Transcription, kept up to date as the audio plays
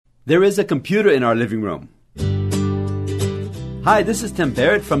There is a computer in our living room. Hi, this is Tim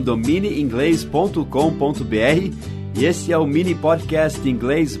Barrett from domineinglês.com.br e esse é o mini podcast de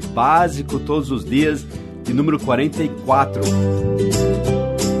inglês básico todos os dias, de número 44.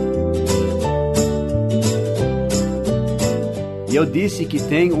 E eu disse que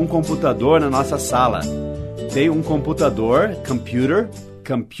tem um computador na nossa sala. Tem um computador,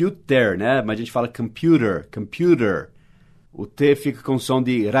 computer, né? Mas a gente fala computer. O T fica com som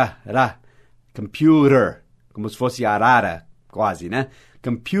de ra, computer, como se fosse arara, quase, né?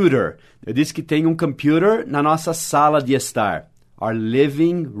 Computer. Eu disse que tem um computer na nossa sala de estar. Our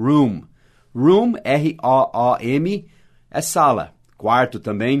living room. Room, R-O-O-M, é sala. Quarto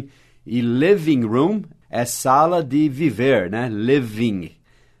também. E living room é sala de viver, né? Living.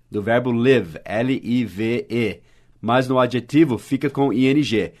 Do verbo live, L-I-V-E. Mas no adjetivo fica com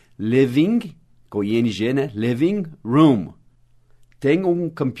ing. Living, com ing, né? Living room. Tem um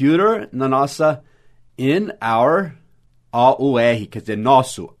computer na nossa, in our, O-U-R, quer dizer,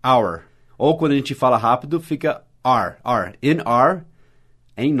 nosso, our. Ou quando a gente fala rápido, fica our. In our,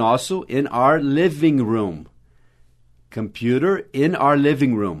 em nosso, in our living room. Computer in our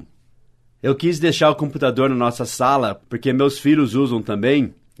living room. Eu quis deixar o computador na nossa sala, porque meus filhos usam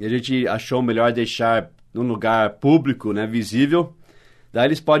também, e a gente achou melhor deixar num lugar público, né, visível. Daí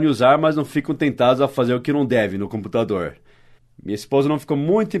eles podem usar, mas não ficam tentados a fazer o que não deve no computador. Minha esposa não ficou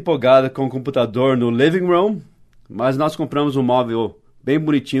muito empolgada com o computador no living room, mas nós compramos um móvel bem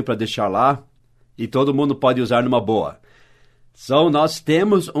bonitinho para deixar lá e todo mundo pode usar numa boa. So, nós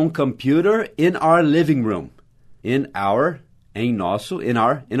temos um computer in our living room. In our, em nosso, in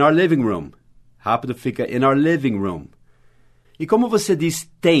our living room. Rápido fica in our living room. E como você diz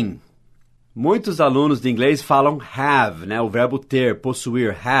tem? Muitos alunos de inglês falam have, né? O verbo ter,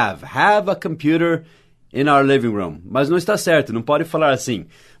 possuir, have. Have a computer in our living room. Mas não está certo, não pode falar assim.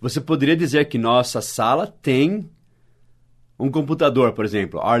 Você poderia dizer que nossa sala tem um computador, por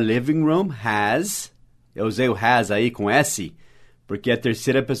exemplo. Our living room has, eu usei o has aí com S, porque é a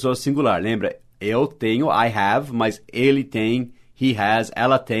terceira pessoa singular. Lembra? Eu tenho, I have, mas ele tem, he has,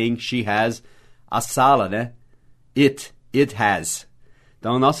 ela tem, she has. A sala, né? It has.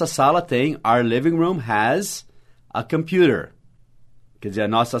 Então, nossa sala tem, our living room has a computer. Quer dizer,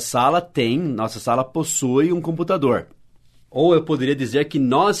 nossa sala possui um computador. Ou eu poderia dizer que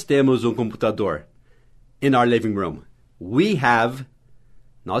nós temos um computador in our living room.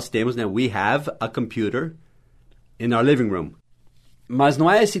 Nós temos, né? We have a computer in our living room. Mas não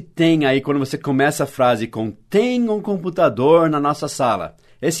é esse tem aí quando você começa a frase com tem um computador na nossa sala.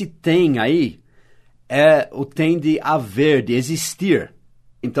 Esse tem aí é o tem de haver, de existir.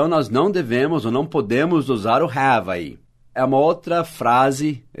 Então, nós não devemos ou não podemos usar o have aí. É uma outra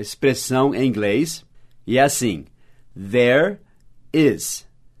frase, expressão em inglês, e é assim, there is.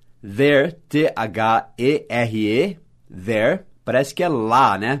 There, T-H-E-R-E, there, parece que é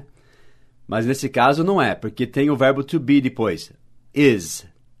lá, né? Mas nesse caso não é, porque tem o verbo to be depois. Is,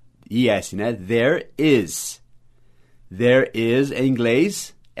 I-S, né? There is. There is, em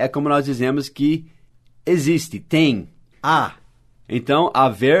inglês, é como nós dizemos que existe, tem, há. Então,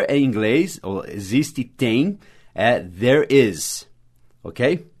 haver em inglês, ou existe, tem, é there is,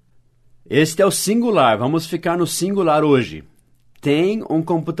 ok? Este é o singular, vamos ficar no singular hoje. Tem um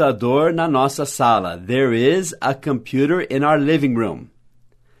computador na nossa sala. There is a computer in our living room.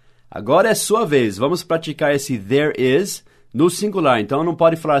 Agora é sua vez, vamos praticar esse there is no singular. Então, não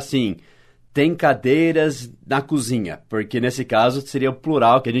pode falar assim, tem cadeiras na cozinha, porque nesse caso seria o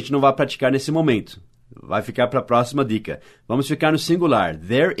plural que a gente não vai praticar nesse momento. Vai ficar para a próxima dica. Vamos ficar no singular.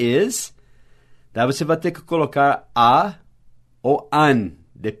 There is. Daí você vai ter que colocar a ou an.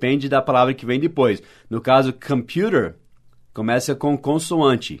 Depende da palavra que vem depois. No caso, computer começa com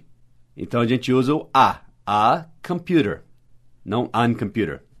consoante. Então a gente usa o a. A computer. Não an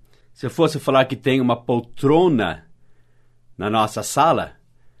computer. Se eu fosse falar que tem uma poltrona na nossa sala,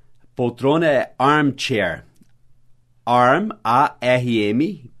 poltrona é armchair. Arm,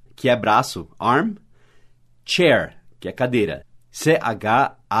 A-R-M, que é braço. Arm. Chair, que é cadeira.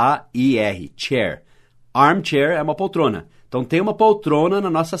 C-H-A-I-R, chair. Armchair é uma poltrona. Então, tem uma poltrona na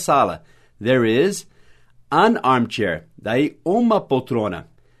nossa sala. There is an armchair. Daí, uma poltrona.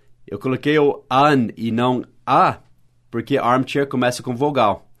 Eu coloquei o an e não a, porque armchair começa com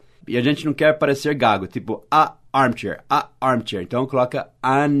vogal. E a gente não quer parecer gago, tipo a armchair. Então, coloca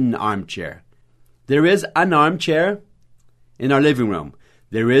an armchair. There is an armchair in our living room.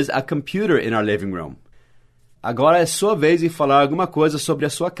 There is a computer in our living room. Agora é sua vez de falar alguma coisa sobre a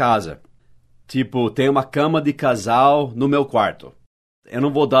sua casa. Tipo, tem uma cama de casal no meu quarto. Eu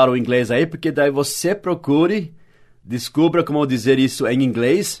não vou dar o inglês aí, porque daí você procure, descubra como dizer isso em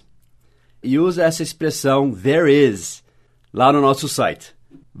inglês e usa essa expressão there is lá no nosso site.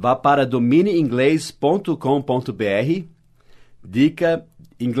 Vá para domineinglês.com.br, dica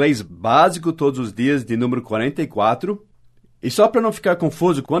Inglês Básico Todos os Dias de número 44. E só para não ficar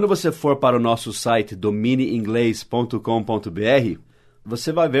confuso, quando você for para o nosso site domineinglês.com.br,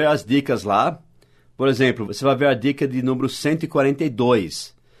 você vai ver as dicas lá. Por exemplo, você vai ver a dica de número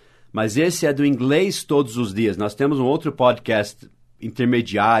 142. Mas esse é do Inglês Todos os Dias. Nós temos um outro podcast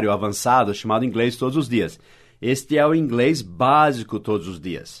intermediário, avançado, chamado Inglês Todos os Dias. Este é o Inglês Básico Todos os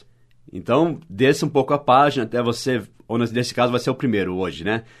Dias. Então, desça um pouco a página até você, ou nesse caso vai ser o primeiro hoje,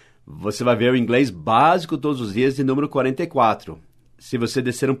 né? Você vai ver o Inglês Básico Todos os Dias de número 44. Se você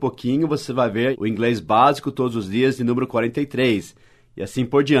descer um pouquinho, você vai ver o Inglês Básico Todos os Dias de número 43. E assim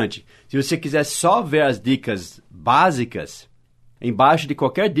por diante. Se você quiser só ver as dicas básicas, embaixo de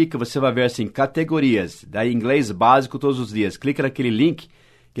qualquer dica você vai ver assim, categorias, daí Inglês Básico Todos os Dias. Clica naquele link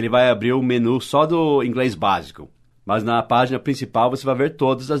que ele vai abrir o menu só do Inglês Básico. Mas na página principal você vai ver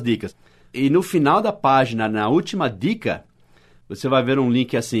todas as dicas. E no final da página, na última dica, você vai ver um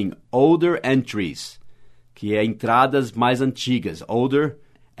link assim, Older Entries, que é entradas mais antigas, Older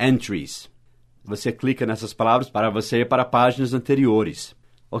Entries. Você clica nessas palavras para você ir para páginas anteriores.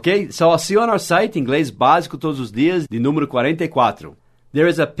 Ok? So I'll see you on our site, Inglês Básico Todos os Dias, de número 44. There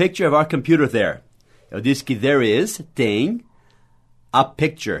is a picture of our computer there. Eu disse que there is, tem, a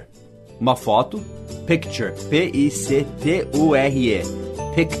picture, uma foto, picture, P-I-C-T-U-R-E,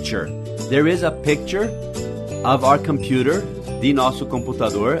 picture. There is a picture of our computer, de nosso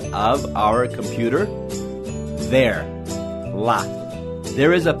computador, of our computer, there, lá.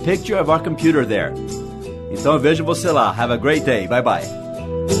 There is a picture of our computer there. Então eu vejo você lá. Have a great day. Bye bye.